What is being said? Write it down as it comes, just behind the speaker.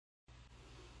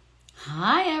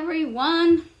Hi,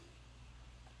 everyone.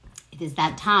 It is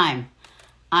that time.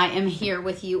 I am here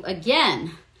with you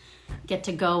again. Get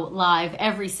to go live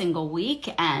every single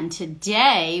week. And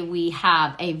today we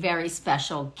have a very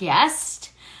special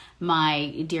guest,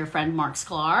 my dear friend Marc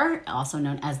Sklar, also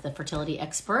known as the fertility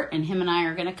expert. And him and I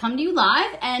are going to come to you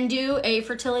live and do a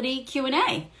fertility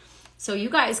Q&A. So you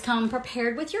guys come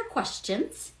prepared with your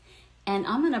questions. And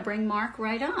I'm going to bring Marc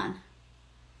right on.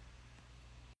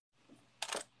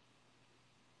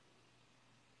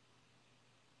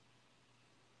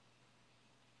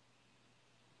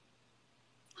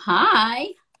 Hi.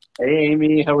 Hey,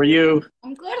 Amy, how are you?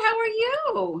 I'm good. How are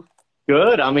you?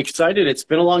 Good. I'm excited. It's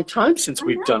been a long time since I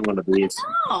we've know. done one of I these.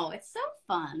 know. It's so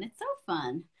fun. It's so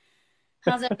fun.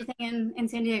 How's everything in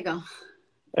San Diego?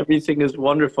 Everything is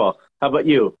wonderful. How about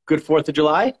you? Good 4th of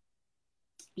July?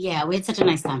 Yeah, we had such a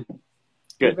nice time. We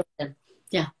Good. really did.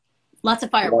 Yeah. Lots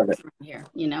of Love fireworks it. around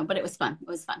here, but it was fun. It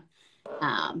was fun.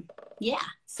 Yeah.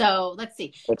 So let's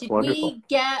see. That's Did wonderful. we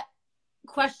get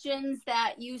questions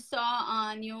that you saw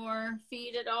on your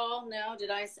feed at all? No, did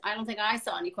I? I don't think I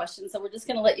saw any questions. So we're just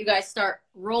going to let you guys start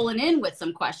rolling in with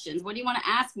some questions. What do you want to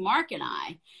ask Marc and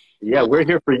I? Yeah, we're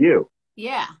here for you.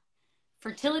 Yeah.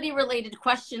 Fertility related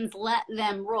questions, let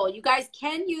them roll. You guys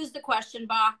can use the question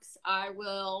box. I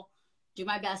will do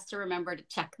my best to remember to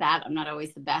check that. I'm not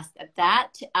always the best at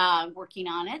that. Working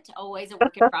on it, always a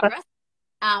work in progress.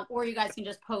 Or you guys can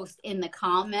just post in the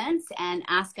comments and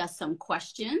ask us some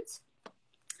questions.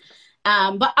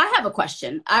 But I have a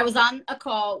question. I was on a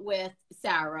call with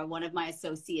Sarah, one of my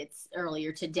associates,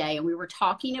 earlier today, and we were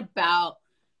talking about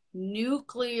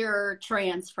nuclear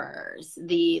transfers,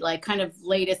 the like kind of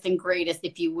latest and greatest,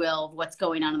 if you will, of what's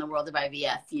going on in the world of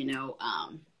IVF,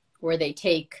 where they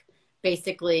take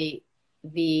basically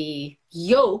the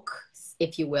yolk,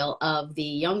 if you will, of the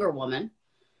younger woman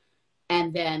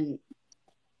and then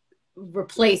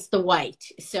replace the white.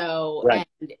 So Right.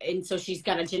 and so she's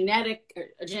got a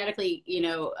genetically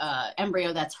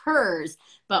embryo that's hers,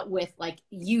 but with like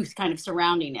youth kind of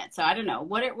surrounding it. So I don't know,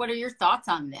 what are your thoughts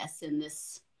on this and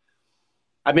this?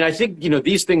 I mean, I think,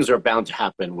 these things are bound to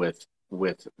happen with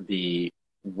the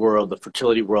world, the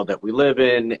fertility world that we live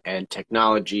in, and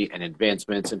technology and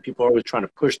advancements, and people are always trying to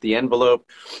push the envelope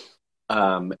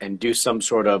and do some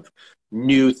sort of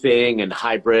new thing and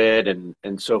hybrid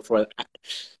and so forth.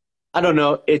 I don't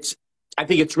know. I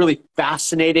think it's really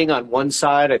fascinating on one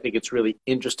side. I think it's really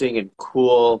interesting and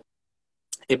cool.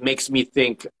 It makes me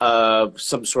think of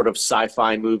some sort of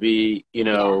sci-fi movie,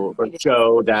 Yeah, or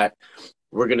show that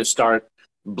we're going to start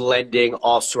blending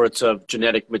all sorts of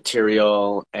genetic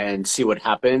material and see what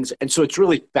happens. And so it's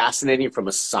really fascinating from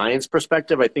a science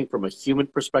perspective. I think from a human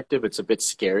perspective, it's a bit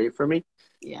scary for me.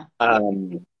 yeah.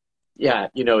 Yeah,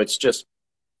 it's just,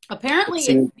 Apparently, it's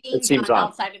it being seems done odd.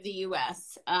 outside of the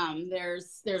U.S.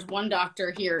 There's one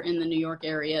doctor here in the New York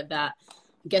area that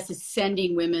I guess is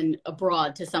sending women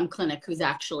abroad to some clinic who's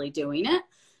actually doing it.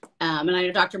 And I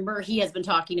know Dr. Murr, he has been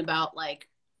talking about like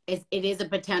it is a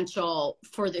potential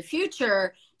for the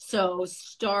future. So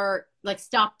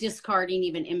stop discarding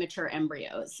even immature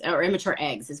embryos or immature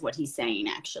eggs is what he's saying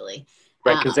actually.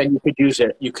 Right, because then you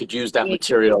could use that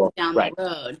material. Down the Right.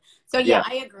 road. So yeah, Yeah.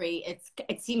 I agree.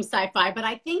 It seems sci-fi, but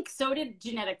I think so did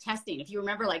genetic testing. If you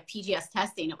remember like PGS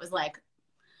testing, it was like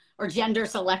or gender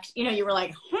selection, you were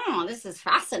like, this is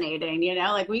fascinating,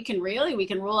 like we can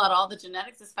rule out all the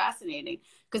genetics is fascinating.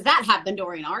 Because that happened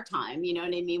during our time, you know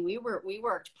what I mean? We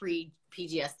worked pre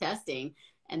PGS testing,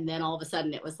 and then all of a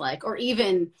sudden it was like, or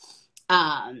even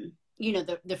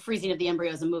the freezing of the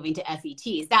embryos and moving to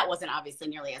FETs. That wasn't obviously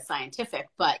nearly as scientific,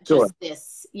 but Sure. just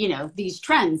this, these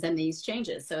trends and these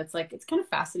changes. So it's like, it's kind of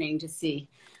fascinating to see.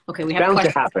 Okay, we have Bound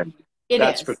to questions. happen. It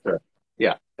That's for is. sure.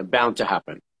 Yeah, bound to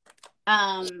happen.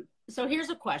 So here's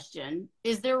a question.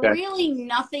 Is there Okay. really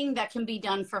nothing that can be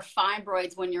done for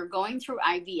fibroids when you're going through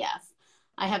IVF?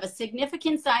 I have a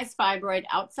significant size fibroid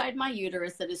outside my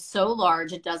uterus that is so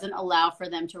large it doesn't allow for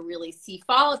them to really see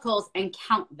follicles and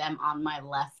count them on my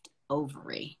left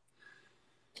ovary.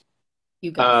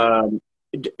 You go.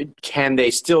 Can they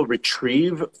still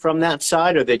retrieve from that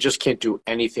side, or they just can't do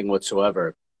anything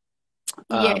whatsoever?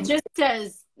 Yeah, it Um, just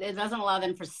says it doesn't allow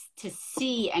them to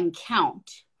see and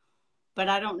count. But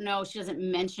I don't know. She doesn't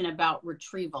mention about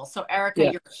retrieval. So Erica,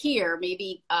 yeah, you're here.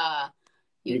 Maybe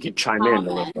you you can could chime in a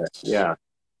little comment. bit. Yeah.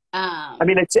 I Um,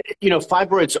 mean,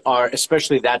 fibroids are,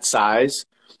 especially that size.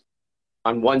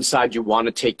 On one side, you want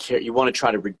to take care, you want to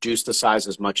try to reduce the size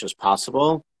as much as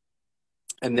possible.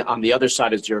 And on the other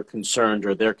side is you're concerned,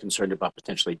 or they're concerned about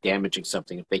potentially damaging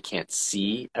something if they can't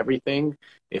see everything,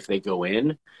 if they go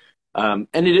in. And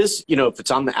it is, if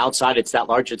it's on the outside, it's that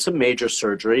large. It's a major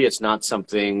surgery. It's not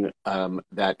something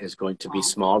that is going to be Wow.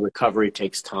 small. Recovery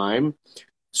takes time.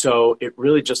 So it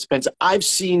really just depends. I've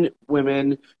seen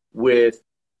women with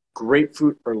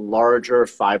grapefruit or larger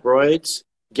fibroids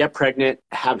get pregnant,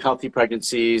 have healthy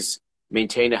pregnancies,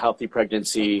 maintain a healthy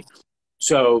pregnancy.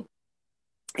 So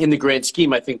in the grand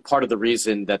scheme, I think part of the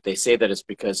reason that they say that is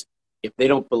because if they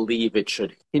don't believe it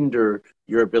should hinder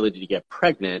your ability to get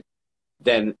pregnant,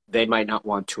 then they might not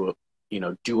want to,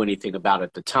 do anything about it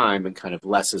at the time, and kind of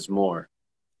less is more.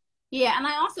 Yeah, and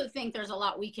I also think there's a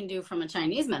lot we can do from a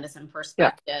Chinese medicine Yeah.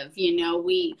 perspective.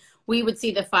 We would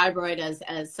see the fibroid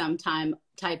as some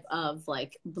type of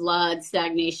like blood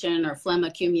stagnation or phlegm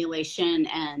accumulation,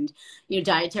 and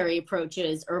dietary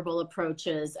approaches, herbal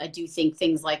approaches. I do think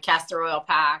things like castor oil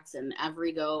packs and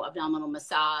Avrigo abdominal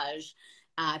massage,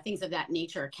 things of that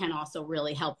nature can also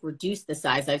really help reduce the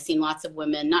size. I've seen lots of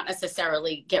women not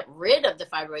necessarily get rid of the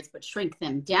fibroids, but shrink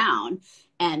them down.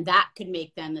 And that could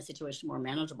make then the situation more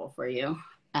manageable for you.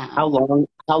 Um, How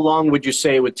long would you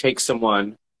say it would take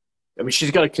someone? I mean, she's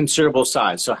got a considerable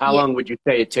size. So how yeah, long would you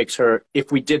say it takes her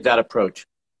if we did that approach?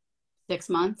 6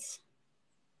 months.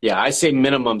 Yeah, I say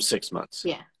minimum 6 months.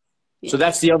 Yeah. So Yeah.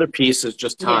 that's the other piece, is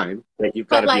just Yeah. time that you've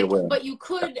got to be aware of. But you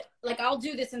could, like, I'll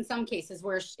do this in some cases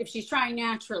where if she's trying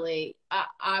naturally,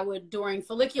 I would during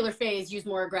follicular phase use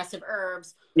more aggressive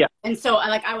herbs. Yeah. And so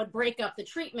I would break up the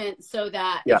treatment so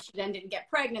that Yeah. if she then didn't get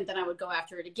pregnant, then I would go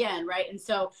after it again. Right. And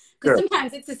so, because Sure.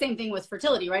 sometimes it's the same thing with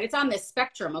fertility, right? It's on this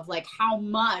spectrum of like how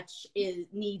much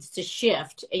needs to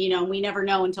shift, and we never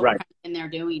know until we're Right. kind of in there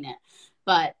doing it.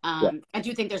 But Yeah. I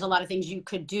do think there's a lot of things you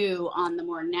could do on the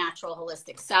more natural,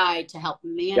 holistic side to help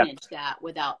Yeah. manage that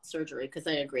without surgery. Because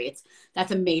I agree,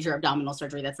 that's a major abdominal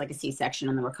surgery. That's like a C-section,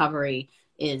 and the recovery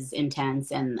is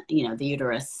intense, and the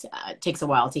uterus takes a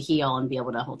while to heal and be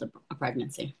able to hold a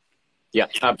pregnancy. Yeah,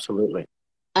 absolutely.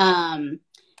 Um,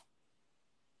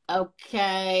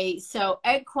 okay, so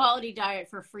egg quality diet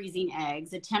for freezing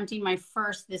eggs. Attempting my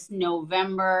first this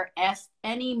November.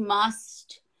 Any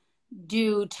must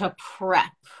do to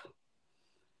prep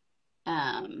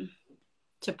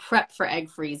for egg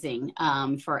freezing,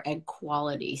 for egg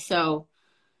quality. So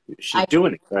She's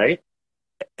doing it, right?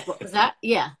 what was that?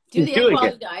 Yeah, do She's the egg doing it.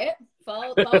 quality diet.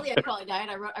 Follow the egg quality diet.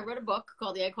 I wrote a book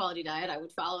called The Egg Quality Diet. I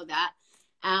would follow that.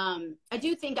 I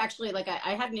do think actually, like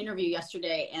I had an interview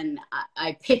yesterday, and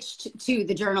I pitched to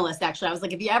the journalist. Actually, I was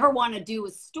like, if you ever want to do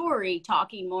a story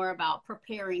talking more about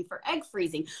preparing for egg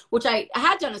freezing, which I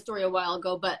had done a story a while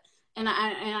ago, but and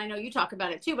I know you talk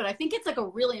about it too, but I think it's like a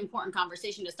really important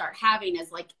conversation to start having,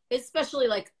 as like, especially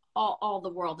like all the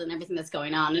world and everything that's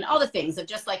going on and all the things of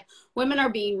just like women are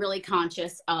being really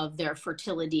conscious of their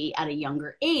fertility at a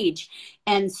younger age.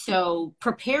 And so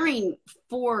preparing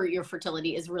for your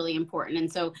fertility is really important.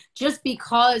 And so just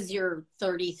because you're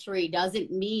 33 doesn't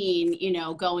mean,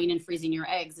 going and freezing your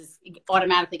eggs is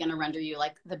automatically going to render you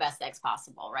like the best eggs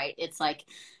possible, right? It's like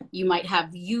you might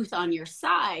have youth on your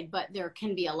side, but there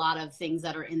can be a lot of things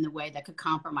that are in the way that could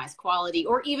compromise quality,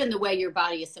 or even the way your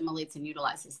body assimilates and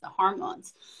utilizes the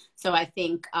hormones. So I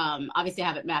think, obviously I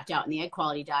have it mapped out in the egg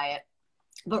quality diet,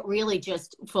 but really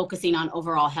just focusing on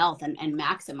overall health and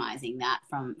maximizing that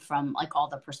from like all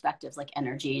the perspectives, like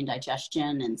energy and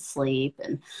digestion and sleep.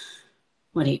 And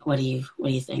what do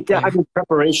you think Yeah, I there? mean,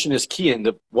 preparation is key. And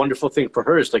the wonderful thing for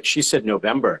her is, like she said,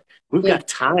 November. We've Yeah. got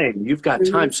time. You've got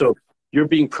Mm-hmm. time. So you're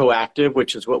being proactive,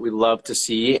 which is what we love to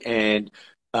see. And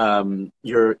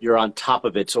you're on top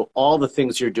of it. So all the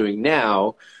things you're doing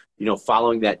now,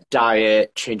 following that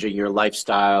diet, changing your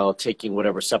lifestyle, taking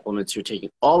whatever supplements you're taking,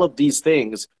 all of these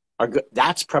things are good.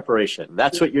 That's preparation.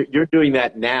 That's what you're doing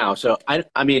that now. So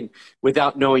I mean,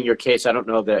 without knowing your case, I don't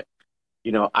know that,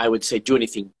 I would say do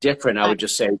anything different. I would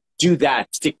just say do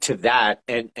that, stick to that,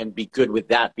 and be good with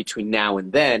that between now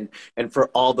and then. And for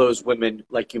all those women,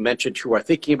 like you mentioned, who are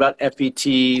thinking about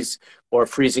FETs or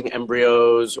freezing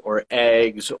embryos or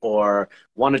eggs, or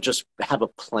want to just have a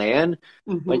plan,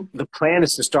 like Mm-hmm. the plan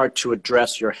is to start to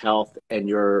address your health and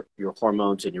your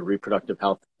hormones and your reproductive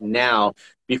health now,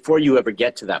 before you ever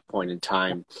get to that point in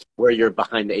time where you're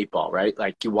behind the eight ball, right?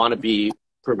 Like you want to be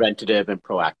preventative and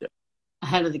proactive.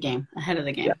 Ahead of the game.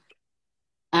 Yeah.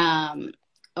 Um,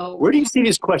 Where do you okay. see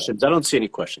these questions? I don't see any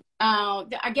questions. Oh,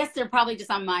 I guess they're probably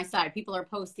just on my side. People are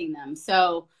posting them.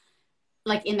 So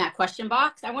like in that question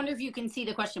box, I wonder if you can see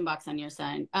the question box on your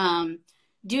side. I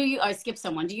skipped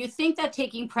someone. Do you think that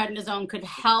taking prednisone could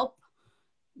help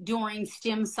during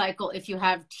stim cycle if you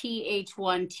have Th1,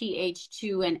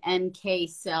 Th2, and NK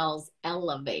cells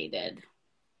elevated?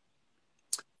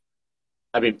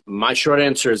 I mean, my short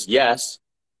answer is yes.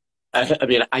 I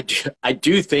mean, I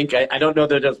do think, I don't know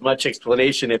that there's much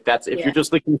explanation. If you're Yeah.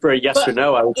 just looking for a yes or But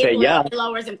no, I would say yeah. it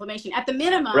lowers inflammation. At the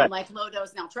minimum, Right, like low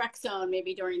dose naltrexone,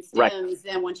 maybe during right. stims,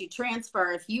 then once you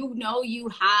transfer, if you know you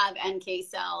have NK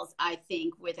cells, I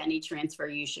think with any transfer,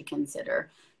 you should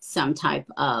consider some type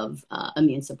of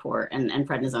immune support. And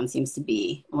prednisone seems to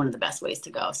be one of the best ways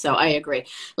to go. So I agree.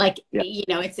 Like, Yeah. you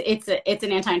know, it's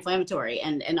an anti-inflammatory,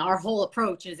 and our whole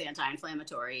approach is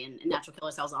anti-inflammatory, and natural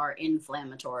killer cells are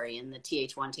inflammatory, and the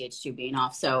Th1, Th2 being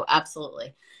off. So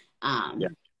absolutely. Yeah. Um,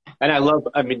 And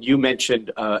I mean, you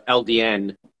mentioned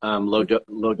LDN, low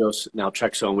dose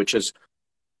naltrexone, which is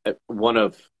one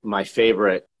of my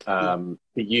favorite to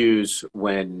use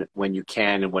when you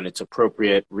can and when it's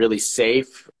appropriate, really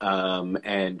safe,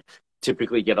 and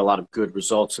typically get a lot of good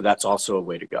results. So that's also a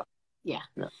way to go. yeah.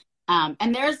 Yeah. And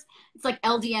it's like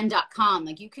LDN.com.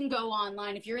 Like you can go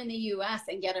online if you're in the US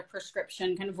and get a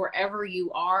prescription kind of wherever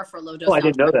you are for low dose Oh, I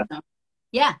didn't know that. naltrexone.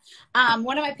 Yeah.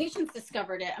 One of my patients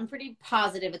discovered it. I'm pretty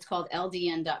positive it's called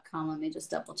LDN.com. Let me just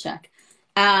double check.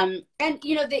 And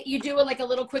you know that you do like a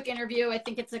little quick interview. I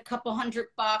think it's a couple $100.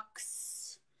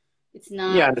 It's Yeah,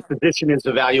 not. and the physician is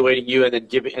evaluating you and then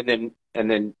and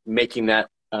then making that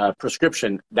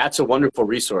prescription. That's a wonderful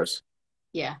resource.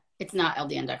 Yeah, it's not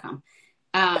LDN.com.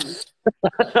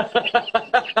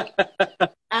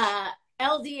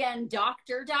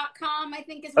 LDNdoctor.com, I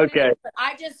think is what it Okay. is. But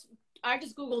I just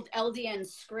Googled LDN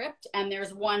script, and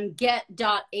there's one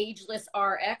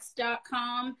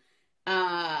get.agelessrx.com,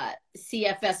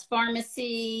 CFS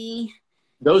Pharmacy,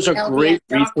 Those are LDN great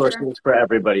Doctor. resources for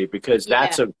everybody because Yeah.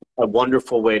 that's a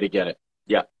wonderful way to get it.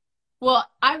 Yeah. Well,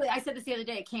 I said this the other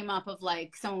day. It came up of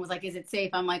like, someone was like, is it safe?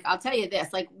 I'm like, I'll tell you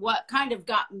this. Like, what kind of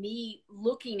got me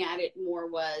looking at it more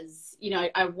was, you know,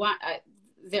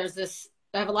 there's this,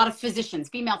 I have a lot of physicians,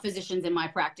 female physicians in my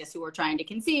practice who are trying to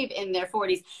conceive in their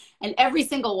 40s. And every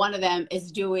single one of them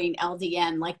is doing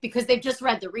LDN, like, because they've just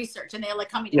read the research and they're like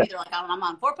coming to Yeah. me. They're like, I'm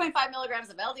on 4.5 milligrams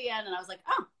of LDN. And I was like,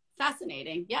 oh,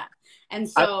 fascinating. Yeah. And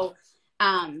so,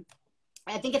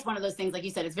 I think it's one of those things, like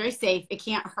you said, it's very safe. It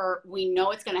can't hurt. We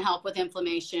know it's going to help with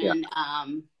inflammation. Yeah.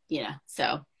 You know,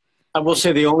 so. I will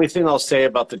say the only thing I'll say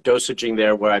about the dosaging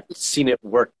there, where I've seen it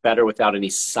work better without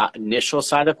any initial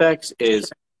side effects,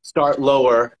 is start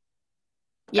lower,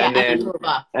 Yeah, and then move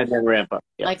up. ramp up.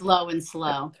 Yeah. Like low and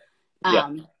slow.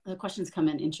 Yeah. The questions come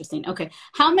in interesting. Okay.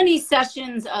 How many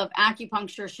sessions of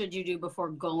acupuncture should you do before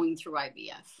going through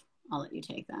IVF? I'll let you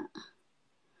take that.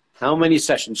 How many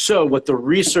sessions? So what the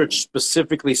research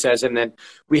specifically says, and then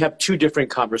we have two different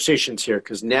conversations here,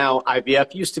 because now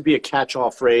IVF used to be a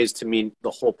catch-all phrase to mean the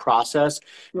whole process.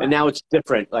 Right. And now it's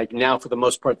different. Like now, for the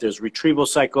most part, there's retrieval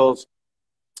cycles,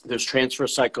 there's transfer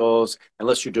cycles,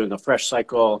 unless you're doing a fresh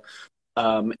cycle.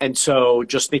 And so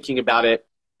just thinking about it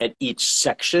at each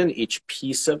section, each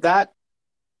piece of that.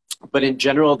 But in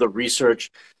general, the research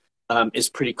is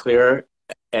pretty clear.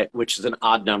 Which is an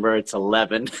odd number. It's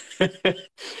 11.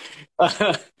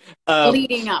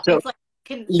 Leading up. So it's like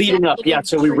leading up. Yeah.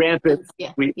 So we ramp it.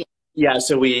 Yeah.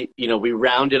 So we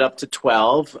round it up to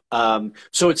 12.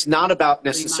 So it's not about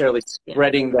necessarily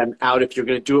spreading them out. If you're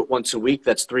going to do it once a week,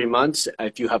 that's 3 months.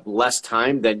 If you have less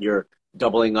time, then you're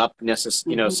doubling up,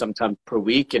 sometime per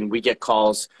week. And we get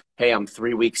calls, hey, I'm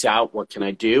 3 weeks out. What can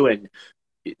I do? And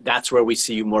that's where we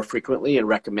see you more frequently and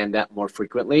recommend that more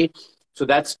frequently. So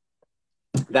that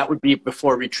would be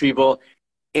before retrieval,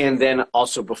 and then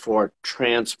also before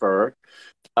transfer.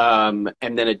 And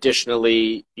then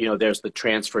additionally, there's the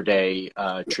transfer day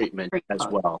treatment as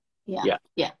well. Yeah.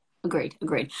 Agreed.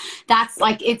 That's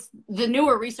like, it's the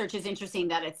newer research is interesting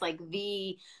that it's like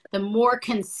the more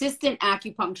consistent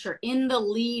acupuncture in the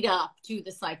lead up to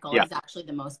the cycle is actually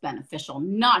the most beneficial,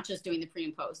 not just doing the pre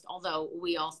and post, although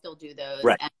we all still do those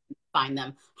and find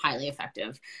them highly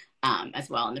effective as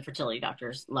well. And the fertility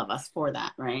doctors love us for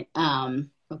that, right?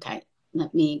 Okay,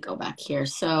 let me go back here.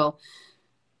 So,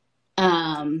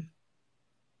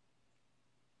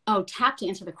 tap to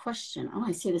answer the question. Oh,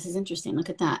 I see. This is interesting. Look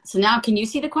at that. So now, can you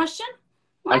see the question,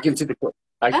 Mark? I can see the question.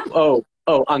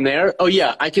 On there? Oh,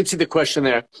 yeah, I can see the question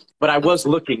there. But I was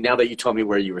looking now that you told me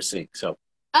where you were seeing. So.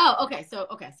 Oh, okay. So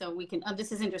we can.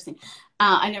 This is interesting.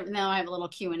 I have a little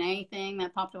Q&A thing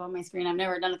that popped up on my screen. I've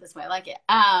never done it this way. I like it.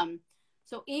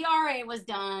 So ERA was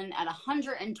done at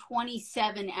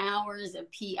 127 hours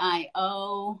of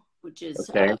PIO, which is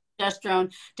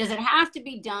progesterone. Does it have to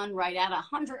be done right at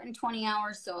 120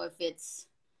 hours? So if it's,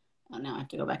 now I have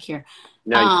to go back here.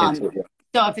 No, you can't see it.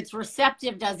 So if it's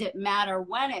receptive, does it matter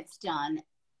when it's done?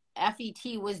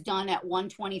 FET was done at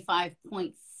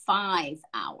 125.5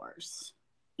 hours.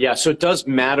 Yeah, so it does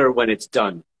matter when it's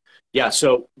done. Yeah,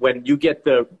 so when you get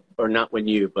the or not when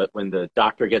you, but when the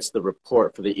doctor gets the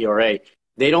report for the ERA,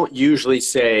 they don't usually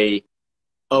say,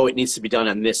 oh, it needs to be done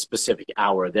on this specific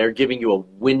hour. They're giving you a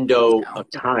window of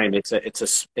time. It's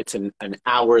an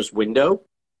hour's window.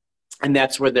 And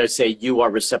that's where they say you are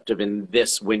receptive in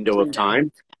this window of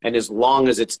time. And as long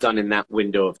as it's done in that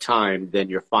window of time, then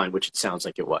you're fine, which it sounds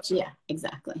like it was. Yeah,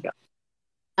 exactly. Yeah.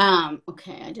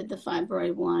 Okay, I did the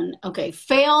fibroid one. Okay,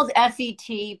 failed FET,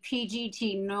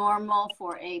 PGT normal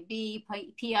for AB,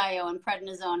 PIO, and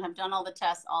prednisone. Have done all the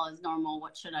tests. All is normal.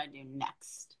 What should I do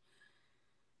next?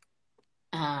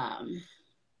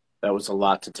 That was a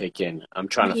lot to take in. I'm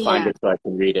trying to find it so I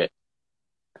can read it.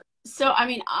 So, I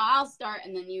mean, I'll start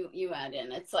and then you add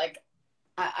in. It's like,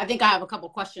 I think I have a couple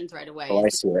questions right away. Oh, I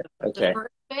see it. Okay. The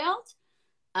first failed?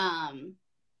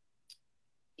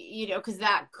 You know, because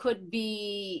that could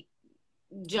be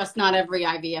just not every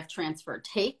IVF transfer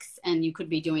takes, and you could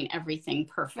be doing everything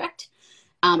perfect.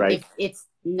 Right. If it's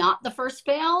not the first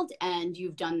failed and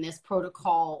you've done this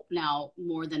protocol now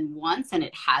more than once and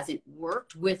it hasn't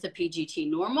worked with a PGT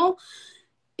normal,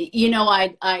 you know,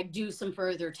 I'd do some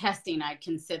further testing. I'd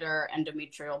consider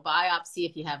endometrial biopsy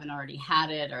if you haven't already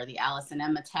had it, or the Alice and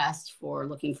Emma test for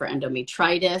looking for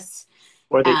endometritis.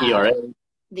 Or the ERA.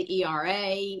 The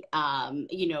ERA,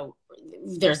 you know,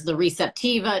 there's the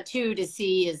Receptiva too, to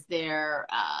see is there,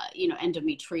 you know,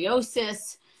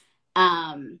 endometriosis,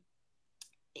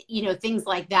 you know, things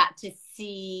like that, to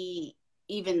see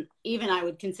even I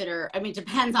would consider, I mean, it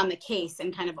depends on the case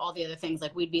and kind of all the other things.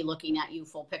 Like, we'd be looking at you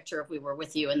full picture if we were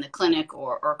with you in the clinic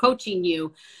or coaching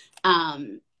you.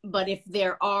 But if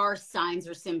there are signs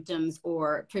or symptoms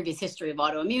or previous history of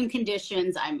autoimmune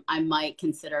conditions, I might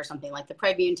consider something like the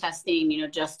Prebune testing, you know,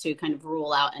 just to kind of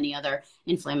rule out any other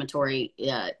inflammatory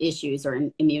issues or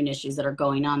immune issues that are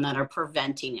going on that are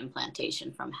preventing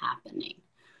implantation from happening.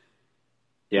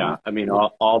 Yeah, I mean,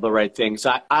 all the right things.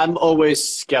 I'm always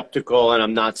skeptical, and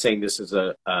I'm not saying this is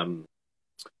a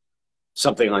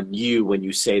something on you when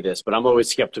you say this, but I'm always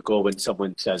skeptical when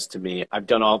someone says to me, I've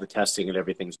done all the testing and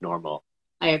everything's normal.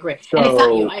 I agree. So, and it's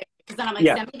not you, because then I'm like,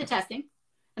 send me the testing.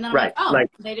 And then I'm like, oh,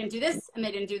 they didn't do this, and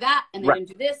they didn't do that, and they didn't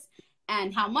do this.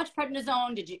 And how much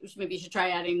prednisone did you, maybe you should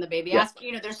try adding the baby aspirin.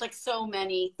 You know, there's like so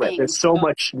many things. There's so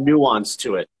much nuance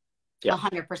to it. Yeah.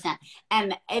 100%.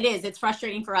 And it's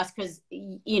frustrating for us because,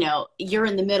 you know, you're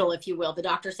in the middle, if you will. The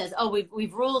doctor says, oh,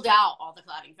 we've ruled out all the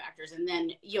clouding factors. And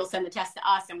then you'll send the test to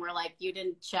us and we're like, you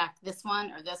didn't check this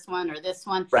one or this one or this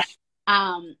one. Right.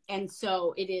 And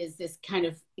so it is this kind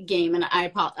of game. And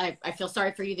I feel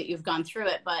sorry for you that you've gone through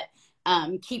it, but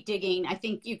keep digging. I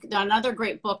think another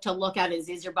great book to look at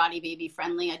is Your Body Baby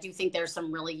Friendly? I do think there's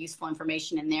some really useful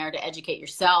information in there to educate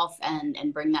yourself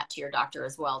and bring that to your doctor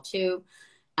as well, too.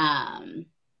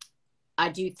 I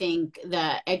do think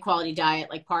the egg quality diet,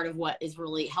 like, part of what is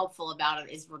really helpful about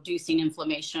it is reducing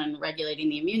inflammation, regulating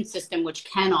the immune system, which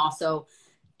can also,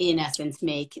 in essence,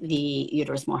 make the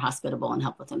uterus more hospitable and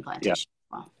help with implantation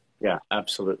as well. Yeah,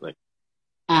 absolutely.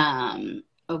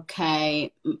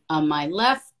 Okay. My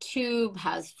left tube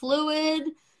has fluid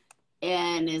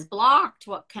and is blocked.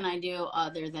 What can I do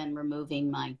other than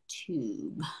removing my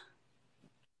tube?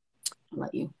 I'll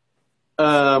let you.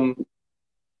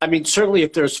 I mean, certainly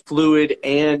if there's fluid,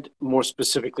 and more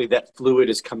specifically that fluid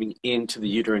is coming into the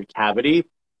uterine cavity,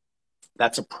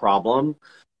 that's a problem.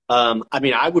 I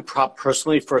mean, I would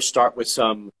personally first start with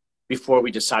before we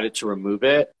decided to remove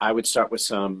it, I would start with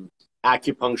some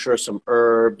acupuncture, some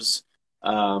herbs,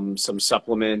 some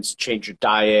supplements, change your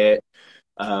diet,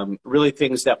 really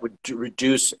things that would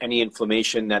reduce any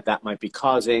inflammation that might be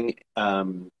causing,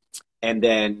 and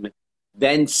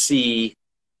then see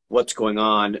what's going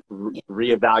on,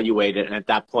 reevaluate it. And at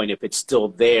that point, if it's still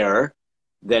there,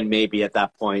 then maybe at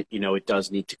that point, you know, it does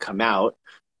need to come out,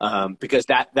 because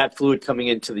that fluid coming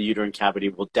into the uterine cavity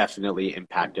will definitely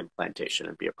impact implantation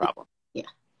and be a problem. Yeah,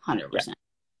 100%.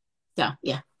 So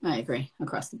yeah, I agree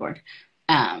across the board.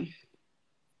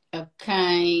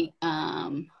 Okay.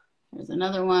 There's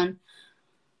another one.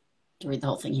 To read the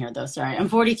whole thing here, though. Sorry. I'm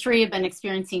 43. I've been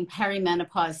experiencing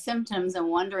perimenopause symptoms and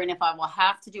wondering if I will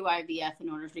have to do IVF in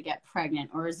order to get pregnant,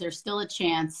 or is there still a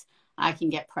chance I can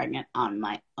get pregnant on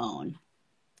my own?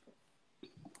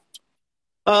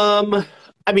 I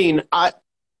mean, I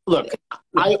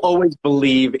always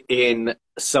believe in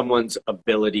someone's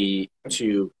ability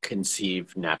to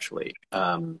conceive naturally.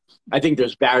 I think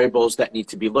there's variables that need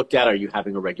to be looked at. Are you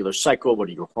having a regular cycle? What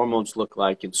do your hormones look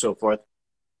like, and so forth?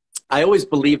 I always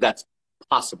believe that's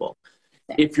possible.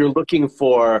 If you're looking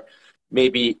for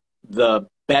maybe the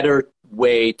better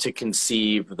way to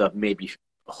conceive, the maybe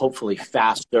hopefully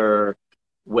faster,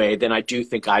 way, then I do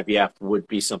think IVF would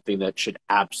be something that should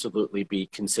absolutely be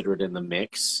considered in the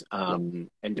mix. And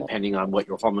depending on what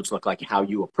your hormones look like, how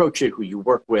you approach it, who you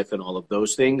work with, and all of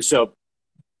those things. So,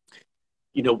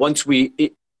 once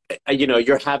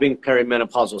you're having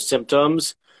perimenopausal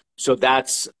symptoms. So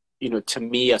that's, to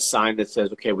me, a sign that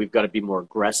says, okay, we've got to be more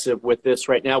aggressive with this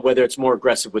right now, whether it's more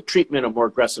aggressive with treatment or more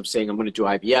aggressive saying, I'm going to do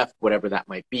IVF, whatever that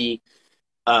might be.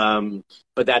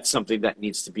 But that's something that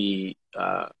needs to be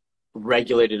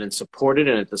regulated and supported.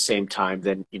 And at the same time,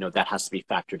 then, that has to be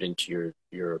factored into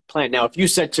your plan. Now, if you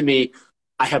said to me,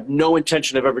 I have no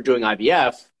intention of ever doing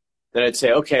IVF, then I'd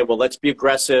say, okay, well, let's be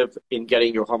aggressive in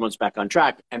getting your hormones back on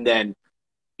track. And then,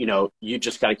 you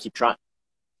just got to keep trying.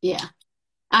 Yeah.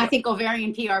 I think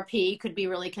ovarian PRP could be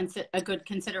really a good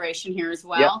consideration here as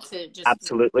well, to just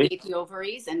absolutely activate the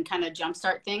ovaries and kind of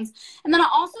jumpstart things. And then I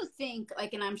also think,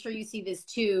 and I'm sure you see this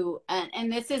too,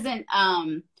 and this isn't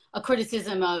a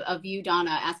criticism of you,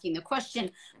 Donna, asking the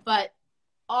question, but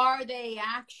are they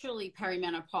actually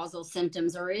perimenopausal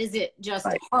symptoms, or is it just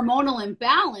hormonal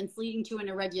imbalance leading to an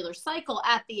irregular cycle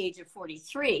at the age of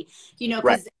 43?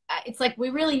 Because it's like we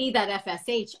really need that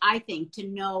FSH, I think, to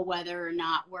know whether or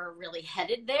not we're really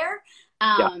headed there.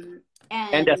 And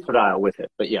estradiol with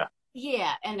it, but yeah.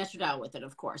 Yeah, and estradiol with it,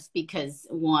 of course, because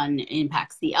one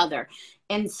impacts the other.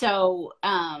 And so,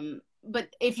 but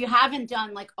if you haven't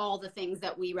done all the things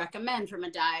that we recommend from a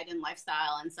diet and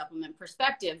lifestyle and supplement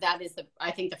perspective, that is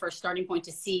I think the first starting point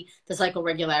to see the cycle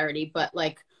regularity. But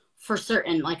for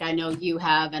certain, I know you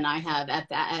have and I have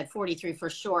at 43 for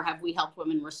sure, have we helped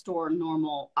women restore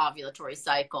normal ovulatory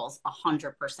cycles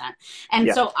 100%.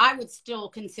 And so I would still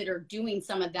consider doing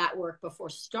some of that work before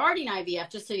starting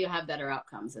IVF, just so you have better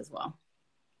outcomes as well.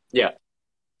 Yeah.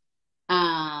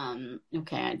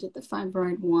 Okay, I did the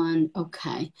fibroid one.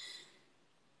 Okay.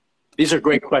 These are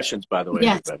great questions, by the way.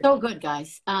 Yes, so good,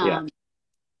 guys.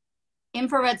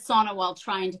 Infrared sauna while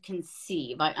trying to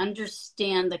conceive. I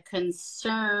understand the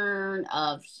concern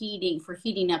of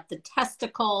heating up the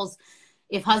testicles.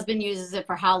 If husband uses it,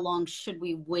 for how long should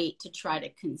we wait to try to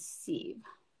conceive?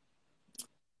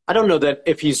 I don't know that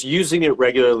if he's using it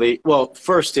regularly. Well,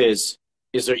 first is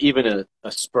there even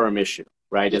a sperm issue,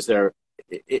 right? Is there,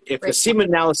 if the semen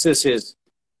analysis is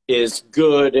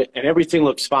good and everything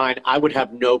looks fine, I would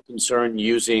have no concern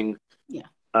using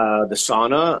the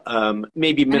sauna.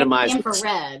 Maybe minimize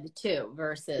infrared too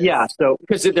versus so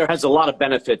because there has a lot of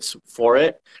benefits for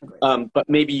it, but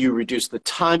maybe you reduce the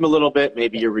time a little bit.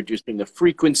 Maybe you're reducing the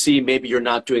frequency. Maybe you're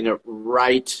not doing it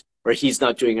right, or he's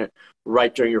not doing it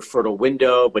right during your fertile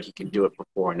window, but he can do it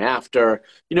before and after.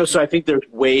 So I think there's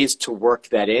ways to work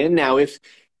that in. Now, if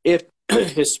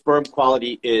his sperm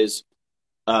quality is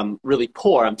really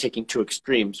poor, I'm taking two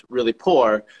extremes, really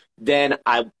poor, then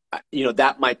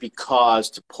that might be cause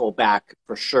to pull back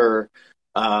for sure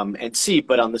and see.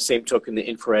 But on the same token, the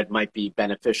infrared might be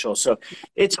beneficial. So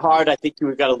it's hard. I think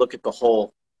we've got to look at the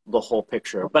whole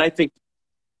picture. But I think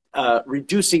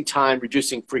reducing time,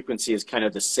 reducing frequency is kind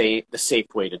of the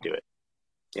safe way to do it.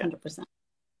 Yeah. 100%.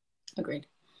 Agreed.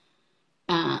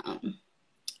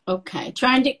 Okay.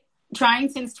 Trying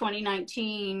since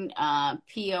 2019,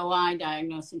 POI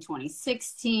diagnosed in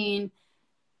 2016,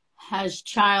 had a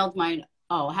child with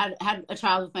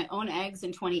my own eggs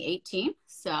in 2018.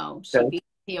 So should be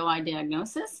POI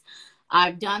diagnosis.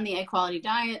 I've done the egg quality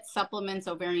diet, supplements,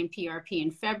 ovarian PRP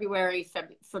in February,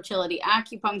 fertility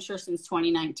acupuncture since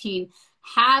 2019.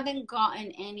 Haven't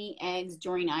gotten any eggs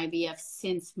during IVF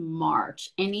since March.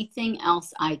 Anything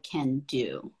else I can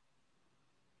do?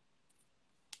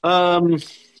 So,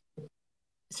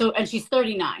 and she's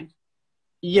 39.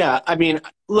 Yeah, I mean,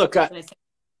 look,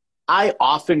 I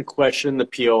often question the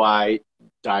POI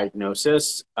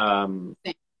diagnosis. I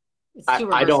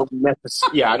don't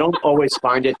necessarily, I don't always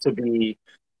find it to be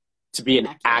an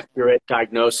accurate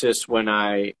diagnosis when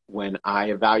I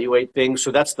evaluate things.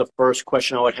 So that's the first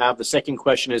question I would have. The second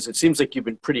question is, it seems like you've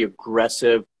been pretty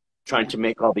aggressive trying to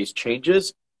make all these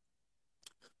changes.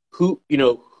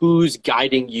 Who's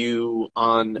guiding you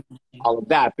on all of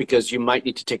that? Because you might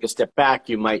need to take a step back.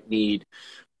 You might need,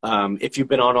 if you've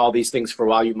been on all these things for a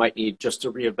while, you might need just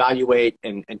to reevaluate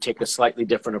and take a slightly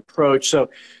different approach. So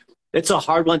it's a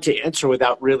hard one to answer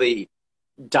without really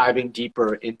diving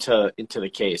deeper into the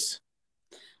case.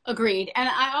 Agreed. And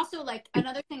I also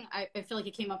another thing, I feel like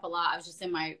it came up a lot. I was just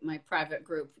in my private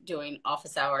group doing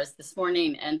office hours this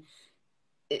morning, and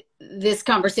this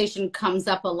conversation comes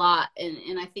up a lot.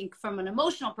 And I think from an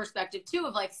emotional perspective too,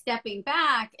 of stepping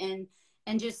back and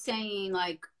just saying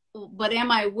but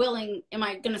am I going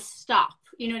to stop?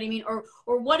 You know what I mean? Or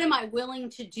what am I willing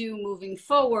to do moving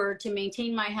forward to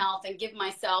maintain my health and give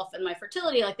myself and my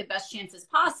fertility the best chances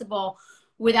possible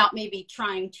without maybe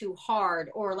trying too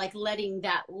hard or like letting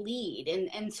that lead.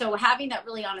 And so having that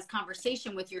really honest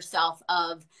conversation with yourself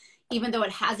of, even though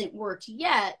it hasn't worked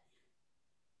yet,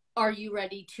 are you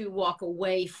ready to walk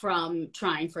away from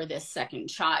trying for this second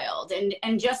child?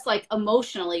 And just like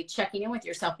emotionally checking in with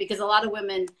yourself, because a lot of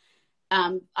women,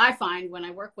 I find when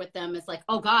I work with them, it's like,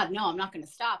 oh God, no, I'm not going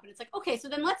to stop. And it's like, okay, so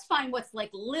then let's find what's like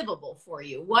livable for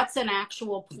you. What's an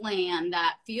actual plan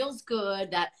that feels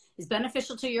good, that is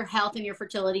beneficial to your health and your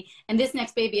fertility. And this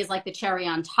next baby is like the cherry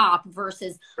on top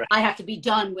versus Right. I have to be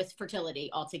done with fertility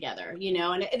altogether, you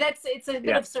know, and it's a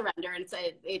bit of surrender. And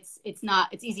it's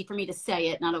easy for me to say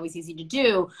it, not always easy to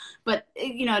do, but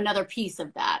you know, another piece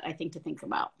of that I think to think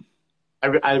about.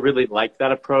 I really like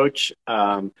that approach.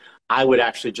 I would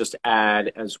actually just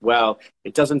add as well,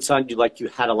 it doesn't sound like you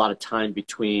had a lot of time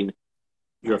between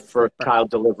your first child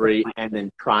delivery and then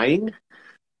trying.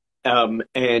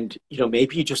 And, you know,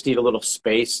 maybe you just need a little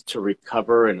space to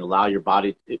recover and allow your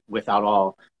body without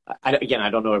all, again, I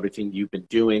don't know everything you've been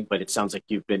doing, but it sounds like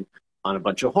you've been on a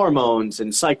bunch of hormones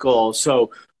and cycles.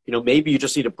 So, you know, maybe you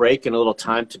just need a break and a little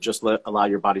time to just allow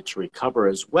your body to recover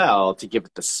as well, to give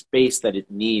it the space that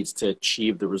it needs to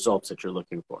achieve the results that you're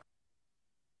looking for.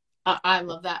 I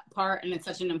love that part. And it's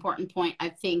such an important point. I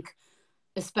think,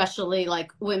 especially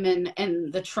like women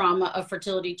and the trauma of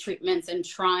fertility treatments and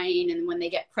trying, and when they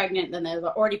get pregnant, then they're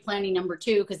already planning number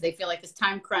two because they feel like it's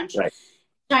time crunch. Right.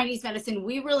 Chinese medicine,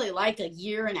 we really like a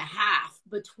year and a half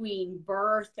between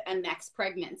birth and next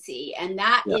pregnancy. And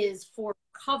that is for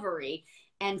recovery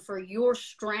and for your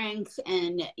strength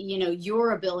and, you know,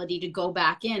 your ability to go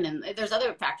back in. And there's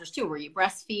other factors too. Were you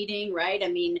breastfeeding, right? I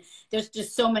mean, there's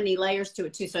just so many layers to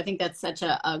it too. So I think that's such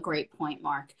a great point,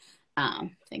 Mark.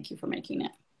 Thank you for making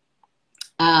it.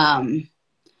 I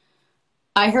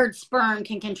heard sperm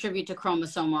can contribute to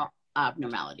chromosomal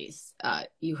abnormalities.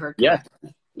 You heard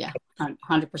correctly. Yeah,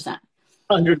 100%.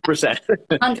 100%.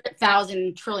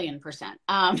 100,000 trillion percent.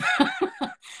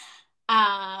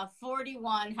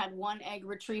 41 had one egg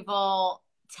retrieval,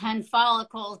 10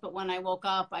 follicles, but when I woke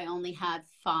up, I only had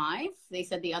 5. They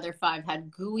said the other 5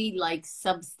 had gooey-like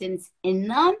substance in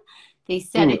them. They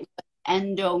said it was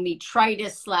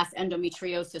endometritis /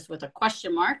 endometriosis with a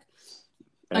question mark.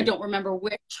 I don't remember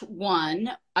which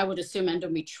one. I would assume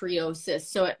endometriosis.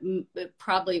 So it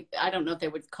probably, I don't know if they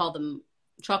would call them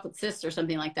chocolate cysts or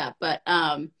something like that, but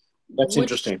that's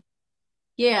interesting.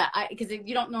 Yeah, because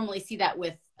you don't normally see that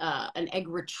with an egg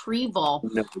retrieval.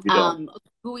 No,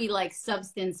 gooey-like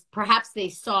substance. Perhaps they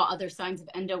saw other signs of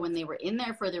endo when they were in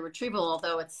there for the retrieval,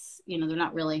 although it's, you know, they're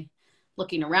not really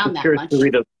looking around that much.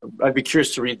 I'd be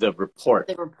curious to read the report.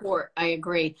 The report, I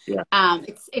agree. Yeah.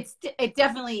 It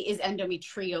definitely is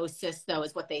endometriosis, though,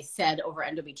 is what they said over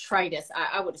endometritis.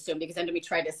 I would assume, because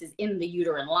endometritis is in the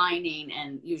uterine lining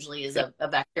and usually is a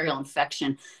bacterial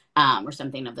infection or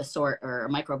something of the sort, or a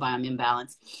microbiome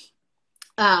imbalance.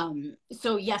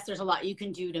 So yes, there's a lot you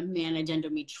can do to manage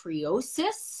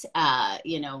endometriosis.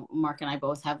 You know, Mark and I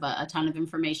both have a ton of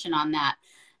information on that.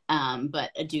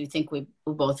 But I do think we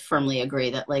both firmly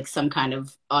agree that like some kind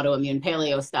of autoimmune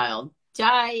paleo style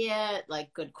diet,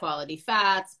 like good quality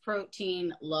fats,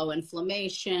 protein, low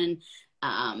inflammation,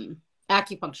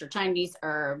 acupuncture, Chinese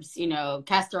herbs, you know,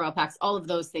 castor oil packs, all of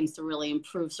those things to really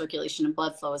improve circulation and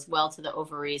blood flow as well to the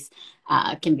ovaries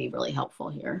can be really helpful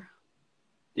here.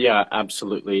 Yeah,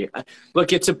 absolutely.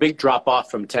 Look, it's a big drop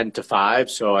off from 10 to 5,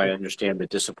 so I understand the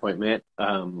disappointment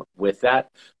with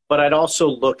that. But I'd also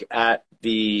look at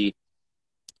the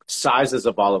sizes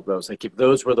of all of those. Like if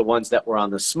those were the ones that were on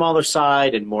the smaller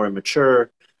side and more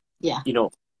immature, you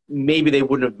know, maybe they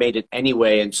wouldn't have made it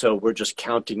anyway. And so we're just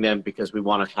counting them because we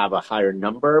want to have a higher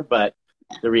number. But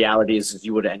the reality is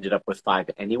you would have ended up with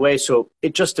 5 anyway. So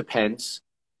it just depends.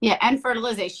 Yeah, and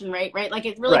fertilization rate, right? Like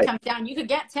it really comes down. You could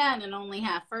get 10 and only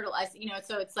have fertilized, you know,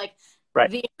 so it's like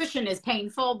the attrition is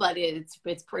painful, but it's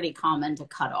pretty common to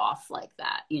cut off like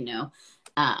that, you know.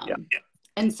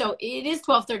 And so it is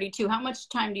 12:32. How much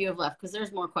time do you have left? Because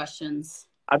there's more questions.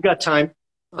 I've got time.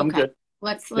 I'm good.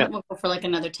 We'll go for like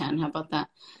another 10. How about that?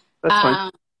 That's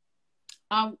fine.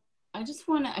 I just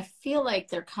want to, I feel like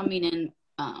they're coming in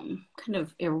kind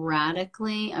of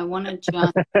erratically. I want to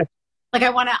just, like I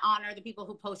want to honor the people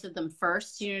who posted them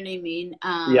first. You know what I mean?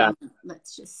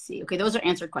 Let's just see. Okay, those are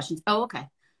answered questions. Oh, okay.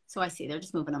 So I see. They're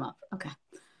just moving them up. Okay.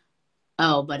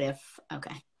 Oh, but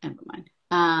okay, never mind.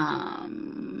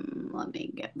 Let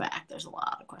me get back. There's a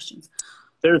lot of questions.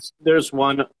 There's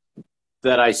one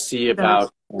that I see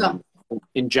about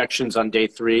injections on day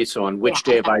 3. So on which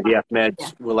day of IVF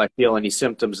meds will I feel any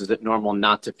symptoms? Is it normal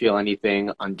not to feel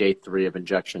anything on day 3 of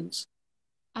injections?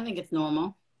 I think it's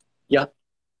normal. Yeah.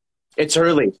 It's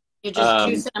early. You're just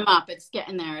juicing them up. It's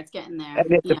getting there. It's getting there.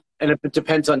 And if it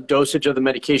depends on dosage of the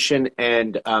medication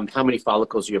and how many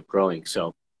follicles you have growing.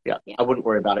 So yeah, I wouldn't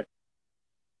worry about it.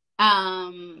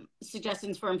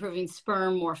 Suggestions for improving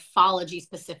sperm morphology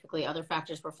specifically. Other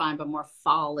factors were fine, but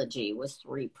morphology was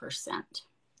 3%.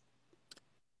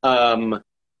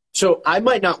 So I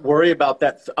might not worry about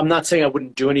that. I'm not saying I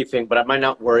wouldn't do anything, but I might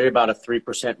not worry about a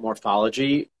 3%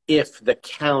 morphology if the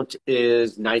count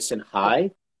is nice and high.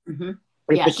 Mm-hmm.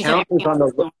 If the count is on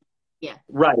the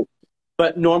right,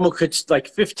 but normal could like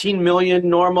 15 million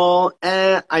normal.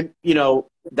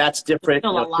 That's different.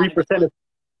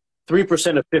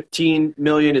 3% of 15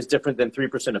 million is different than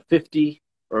 3% of 50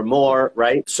 or more,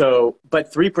 right? So,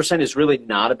 but 3% is really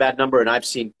not a bad number, and I've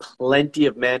seen plenty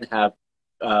of men have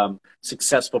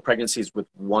successful pregnancies with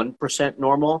 1%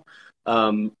 normal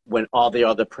when all the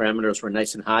other parameters were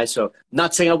nice and high. So,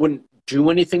 not saying I wouldn't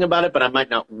do anything about it, but I might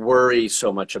not worry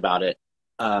so much about it.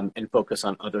 And focus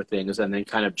on other things, and then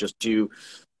kind of just do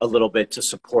a little bit to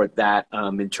support that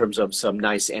in terms of some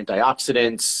nice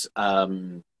antioxidants.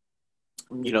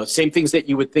 Same things that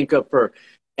you would think of for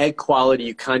egg quality,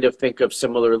 you kind of think of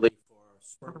similarly for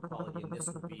sperm quality, and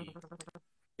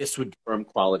this would be sperm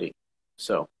quality.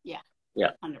 So yeah,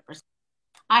 100%.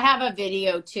 I have a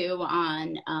video too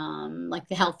on like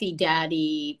the healthy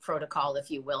daddy protocol, if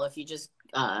you will. If you just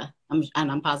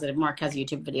I'm positive Mark has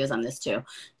YouTube videos on this too.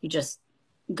 You just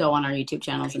go on our YouTube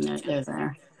channels and they're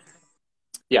there.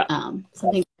 Yeah.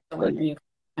 Something.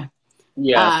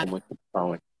 Yeah.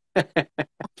 Following.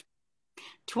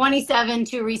 27,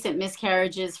 2 recent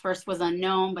miscarriages. First was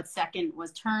unknown, but second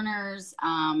was Turner's.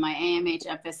 My AMH,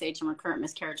 FSH, and recurrent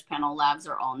miscarriage panel labs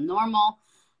are all normal.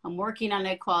 I'm working on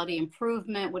egg quality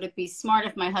improvement. Would it be smart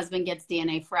if my husband gets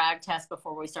DNA frag test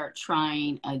before we start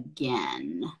trying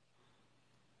again?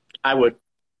 I would.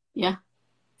 Yeah,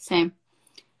 same.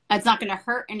 It's not going to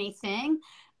hurt anything.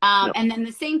 No. And then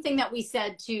the same thing that we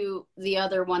said to the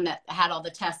other one that had all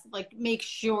the tests, like make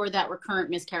sure that recurrent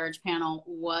miscarriage panel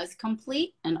was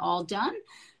complete and all done.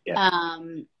 Yeah.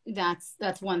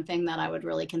 That's one thing that I would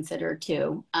really consider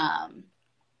too.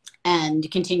 And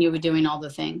continue with doing all the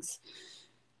things.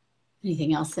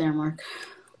 Anything else there, Mark?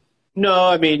 No,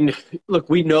 I mean, look,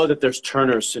 we know that there's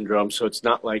Turner syndrome, so it's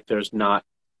not like there's not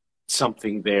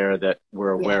something there that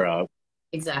we're aware of.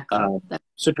 Exactly.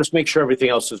 So just make sure everything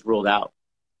else is ruled out.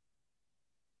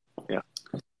 Yeah.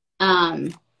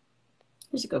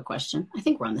 Here's a good question. I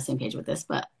think we're on the same page with this,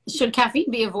 but should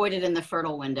caffeine be avoided in the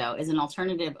fertile window? Is an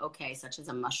alternative okay, such as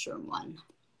a mushroom one?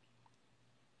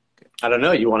 I don't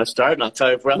know. You want to start and I'll tell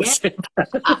you if we're on the same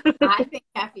page. I think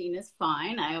caffeine is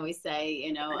fine. I always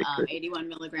say, 81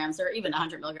 milligrams or even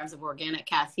 100 milligrams of organic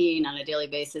caffeine on a daily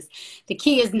basis. The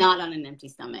key is not on an empty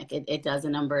stomach. It does a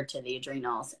number to the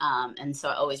adrenals. And so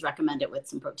I always recommend it with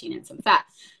some protein and some fat.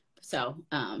 So,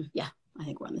 yeah, I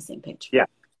think we're on the same page. Yeah,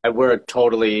 we're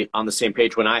totally on the same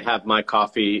page. When I have my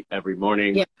coffee every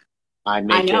morning, I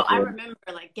remember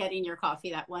like getting your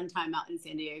coffee that one time out in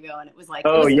San Diego, and it was like,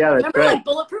 that's right. Like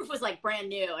Bulletproof was like brand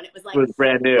new, and it was like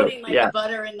brand new. Putting like the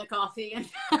butter in the coffee. And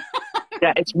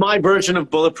yeah, it's my version of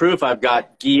Bulletproof. I've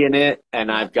got ghee in it,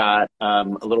 and I've got a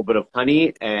little bit of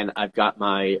honey, and I've got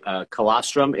my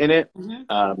colostrum in it,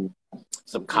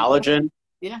 some collagen.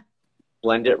 Yeah,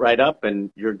 blend it right up,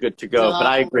 and you're good to go. But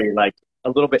I agree, like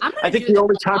a little bit. I think the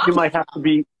only time you might have to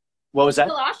be. What was that?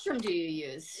 What colostrum do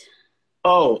you use?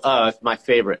 Oh, my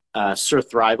favorite,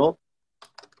 Surthrival.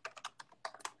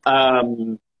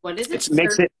 What is it? It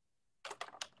makes it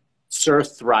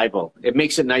Surthrival. It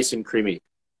makes it nice and creamy.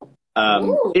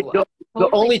 The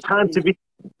only time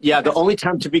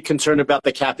to be concerned about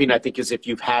the caffeine, I think, is if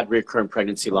you've had recurrent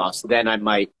pregnancy loss. Then I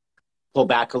might pull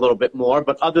back a little bit more.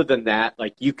 But other than that,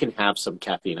 like you can have some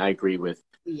caffeine. I agree with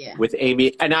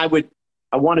Aimee, and I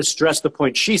want to stress the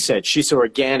point she said. She's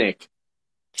organic.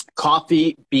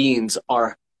 Coffee beans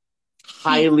are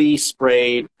highly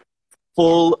sprayed,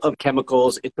 full of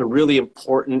chemicals. It's a really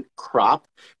important crop,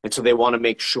 and so they want to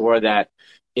make sure that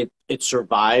it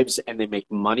survives and they make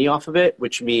money off of it,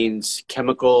 which means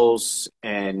chemicals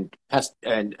and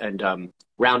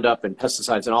Roundup and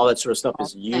pesticides and all that sort of stuff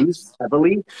is used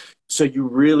heavily. So you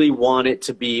really want it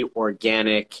to be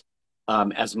organic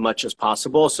as much as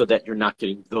possible so that you're not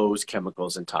getting those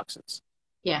chemicals and toxins.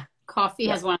 Yeah. Coffee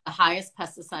has one of the highest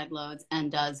pesticide loads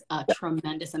and does a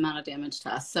tremendous amount of damage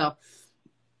to us. So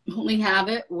only have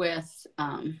it with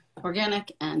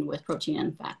organic and with protein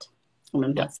and fat.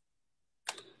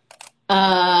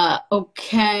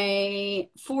 Okay.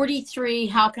 43.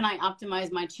 How can I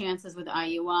optimize my chances with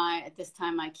IUI? At this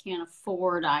time, I can't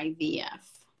afford IVF.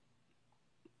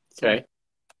 Okay.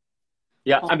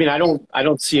 Yeah, I mean, I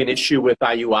don't see an issue with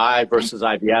IUI versus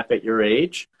IVF at your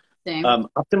age. Same.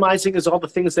 Optimizing is all the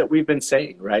things that we've been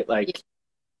saying, right? Yeah, Like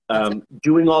that's it.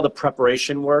 doing all the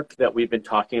preparation work that we've been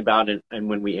talking about, and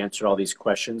when we answered all these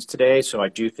questions today. So I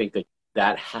do think that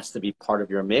that has to be part of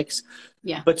your mix.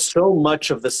 Yeah. But so much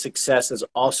of the success is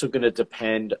also going to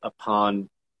depend upon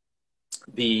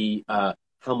the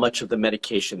how much of the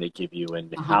medication they give you,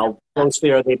 and how 100%. closely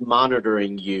are they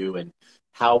monitoring you, and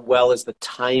how well is the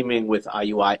timing with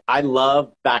IUI. I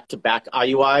love back-to-back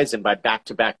IUIs, and by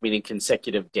back-to-back meaning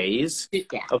consecutive days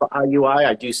Yeah. of IUI.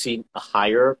 I do see a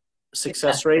higher Success.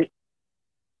 success rate.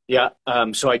 Yeah,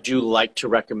 so I do like to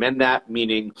recommend that,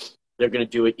 meaning they're going to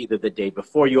do it either the day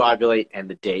before you ovulate and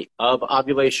the day of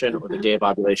ovulation, or the Mhm. day of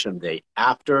ovulation and the day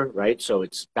after, right? So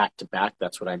it's back to back.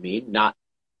 That's what I mean, not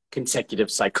consecutive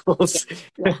Yeah. cycles.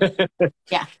 Yeah.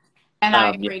 Yeah. And I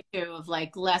Yeah. agree too, of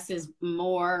like less is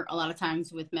more a lot of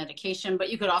times with medication, but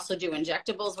you could also do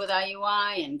injectables with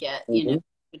IUI and get, Mhm.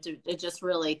 it just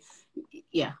really,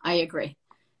 yeah, I agree.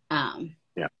 Um,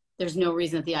 Yeah. there's no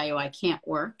reason that the IUI can't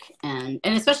work. And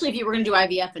especially if you were going to do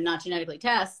IVF and not genetically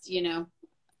test,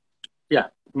 Yeah.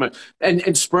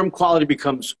 And sperm quality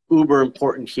becomes uber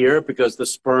important here, because the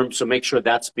sperm, so make sure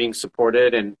that's being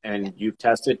supported, and you've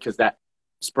tested, because that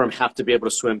sperm have to be able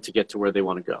to swim to get to where they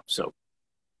want to go. So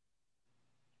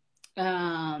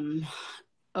um,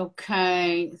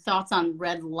 okay. Thoughts on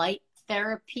red light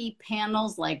therapy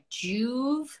panels like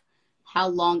Juve? How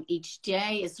long each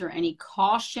day? Is there any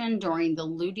caution during the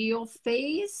luteal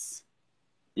phase?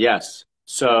 yes.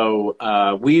 So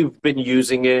we've been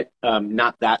using it,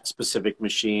 not that specific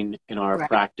machine, in our Right.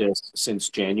 practice since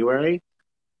January,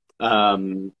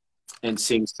 um, and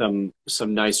seeing some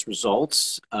nice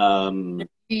results. You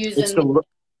It's using the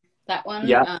that one?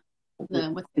 Yeah,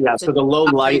 What's yeah. the So the low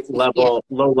light yeah. level,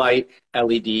 low light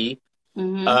LED.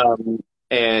 Mm-hmm. Um,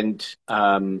 and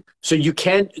so you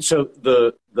can, so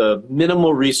the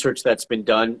minimal research that's been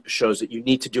done shows that you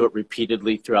need to do it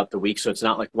repeatedly throughout the week. So it's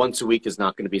not like once a week is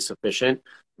not going to be sufficient.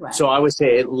 Right. So I would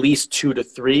say at least 2 to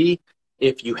 3.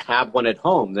 If you have one at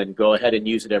home, then go ahead and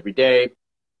use it every day.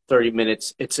 30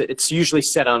 minutes. It's usually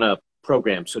set on a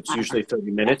program, so it's usually 30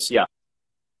 Yeah. minutes. Yeah.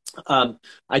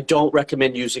 I don't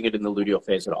recommend using it in the luteal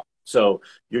phase at all. So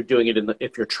you're doing it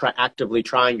if you're actively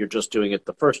trying, you're just doing it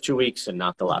the first 2 weeks and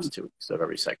not the last 2 weeks of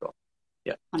every cycle.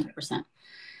 Yeah. 100%.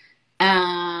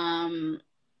 Um,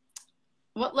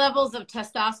 what levels of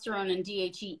testosterone and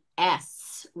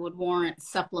DHES would warrant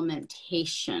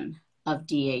supplementation of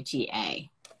DHEA?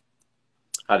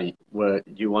 What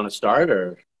do you want to start,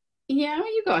 or? Yeah,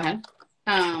 you go ahead.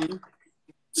 Um,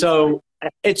 So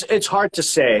it's hard to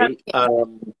say.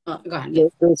 go ahead.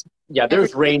 Yeah.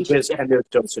 There's ranges and there's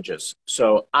dosages.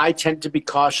 So I tend to be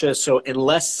cautious. So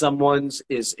unless someone's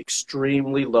is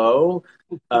extremely low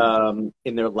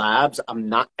in their labs, I'm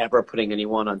not ever putting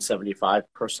anyone on 75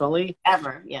 personally.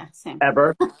 Ever. Yeah, same.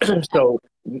 Ever. So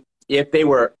if they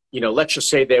were, let's just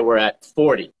say they were at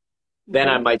 40, then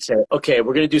I might say, okay,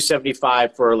 we're going to do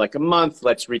 75 for like a month.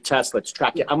 Let's retest. Let's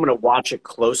track it. I'm going to watch it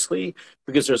closely,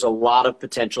 because there's a lot of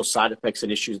potential side effects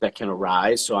and issues that can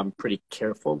arise. So I'm pretty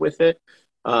careful with it.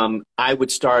 I would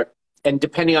start, and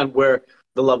depending on where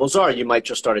the levels are, you might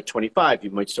just start at 25.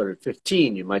 You might start at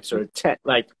 15. You might start at 10.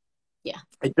 Like, Yeah.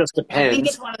 it just I think depends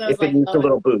it's one of those if it like needs a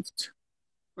little boost.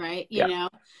 right? Yeah.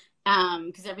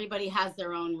 Because everybody has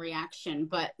their own reaction,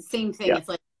 but same thing. Yeah. It's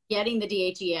like getting the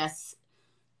DHES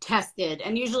tested,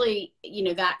 and usually,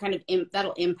 that kind of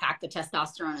that'll impact the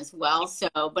testosterone as well. So,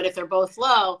 but if they're both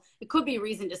low, it could be a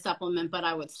reason to supplement. But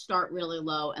I would start really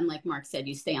low, and like Mark said,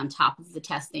 you stay on top of the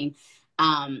testing.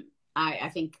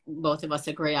 I think both of us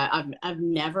agree. I've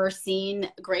never seen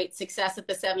great success at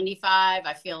the 75.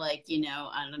 I feel like,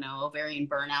 I don't know, ovarian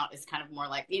burnout is kind of more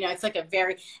like, it's like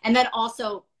and then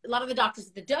also a lot of the doctors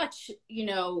at the Dutch,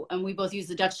 and we both use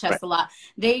the Dutch test a lot.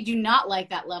 They do not like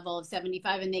that level of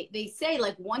 75. And they say,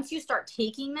 like, once you start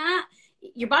taking that,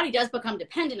 your body does become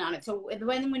dependent on it. So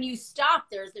when you stop,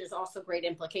 there's also great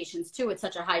implications too. It's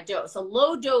such a high dose. A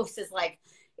low dose is like,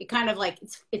 it kind of like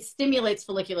it stimulates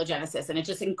folliculogenesis, and it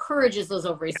just encourages those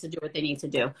ovaries to do what they need to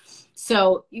do.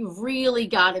 So you really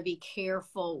got to be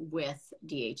careful with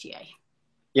DHEA.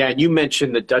 Yeah, and you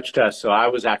mentioned the Dutch test, so I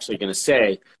was actually going to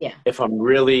say, if I'm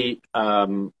really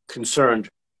concerned,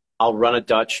 I'll run a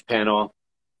Dutch panel,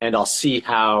 and I'll see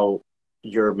how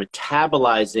you're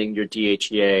metabolizing your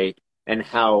DHEA and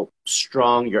how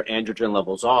strong your androgen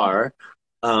levels are.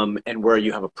 And where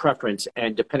you have a preference.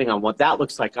 And depending on what that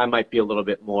looks like, I might be a little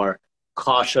bit more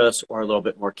cautious or a little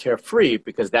bit more carefree,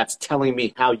 because that's telling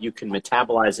me how you can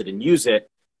metabolize it and use it.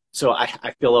 So I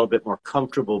feel a little bit more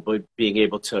comfortable with being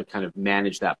able to kind of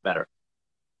manage that better.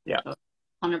 Yeah.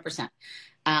 100%.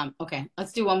 Okay,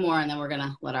 let's do one more and then we're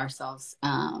gonna let ourselves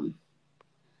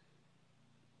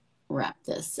wrap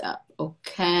this up.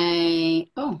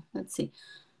 Okay. Oh, let's see.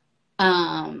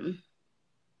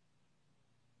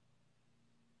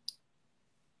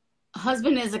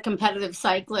 Husband is a competitive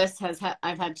cyclist.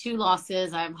 I've had 2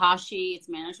 losses. I have Hashi. It's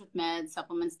managed with meds,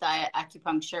 supplements, diet,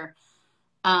 acupuncture.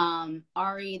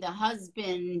 Ari, the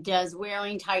husband, does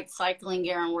wearing tight cycling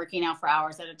gear and working out for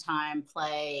hours at a time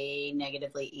play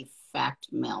negatively affect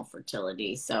male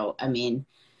fertility? So,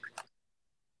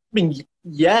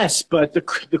 yes, but the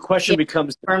question yeah,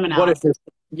 becomes, sperm what if analysis.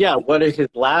 what are his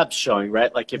labs showing,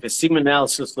 right? Like if his semen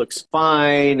analysis looks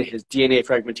fine, his DNA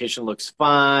fragmentation looks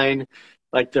fine,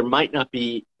 like there might not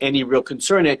be any real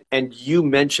concern. And you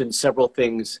mentioned several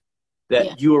things Yeah,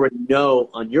 that you already know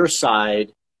on your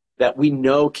side that we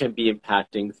know can be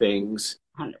impacting things.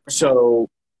 100%. So,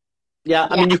 yeah,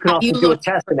 I Yeah, mean, you can have you also do a looked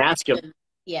test and ask him.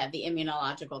 yeah, the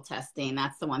immunological testing?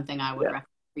 That's the one thing I would Yeah, recommend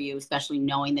for you, especially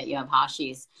knowing that you have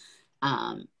Hashi's.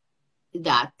 Um,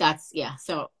 that's yeah.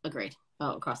 So agreed.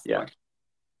 Oh, across the yeah. board.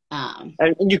 Um,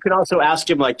 And you can also ask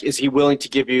him, like, is he willing to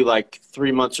give you like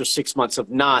 3 months or 6 months of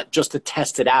not just to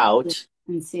test it out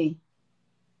and see.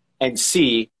 and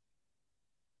see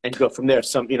and go from there.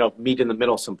 Meet in the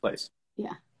middle someplace.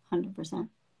 Yeah, 100%.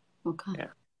 Okay. Yeah.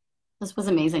 This was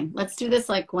amazing. Let's do this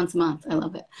like once a month. I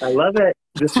love it. I love it.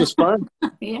 This was fun.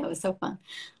 Yeah, it was so fun.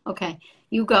 Okay.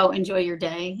 You go enjoy your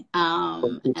day.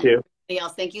 You And too. everybody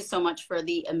else, thank you so much for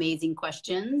the amazing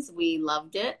questions. We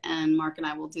loved it. And Mark and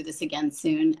I will do this again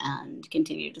soon and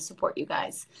continue to support you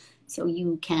guys so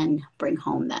you can bring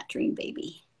home that dream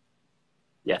baby.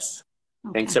 Yes.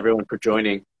 Okay. Thanks everyone for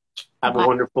joining. Have a Bye-bye.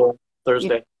 wonderful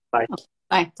Thursday. Bye.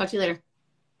 Bye. Talk to you later.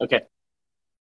 Okay.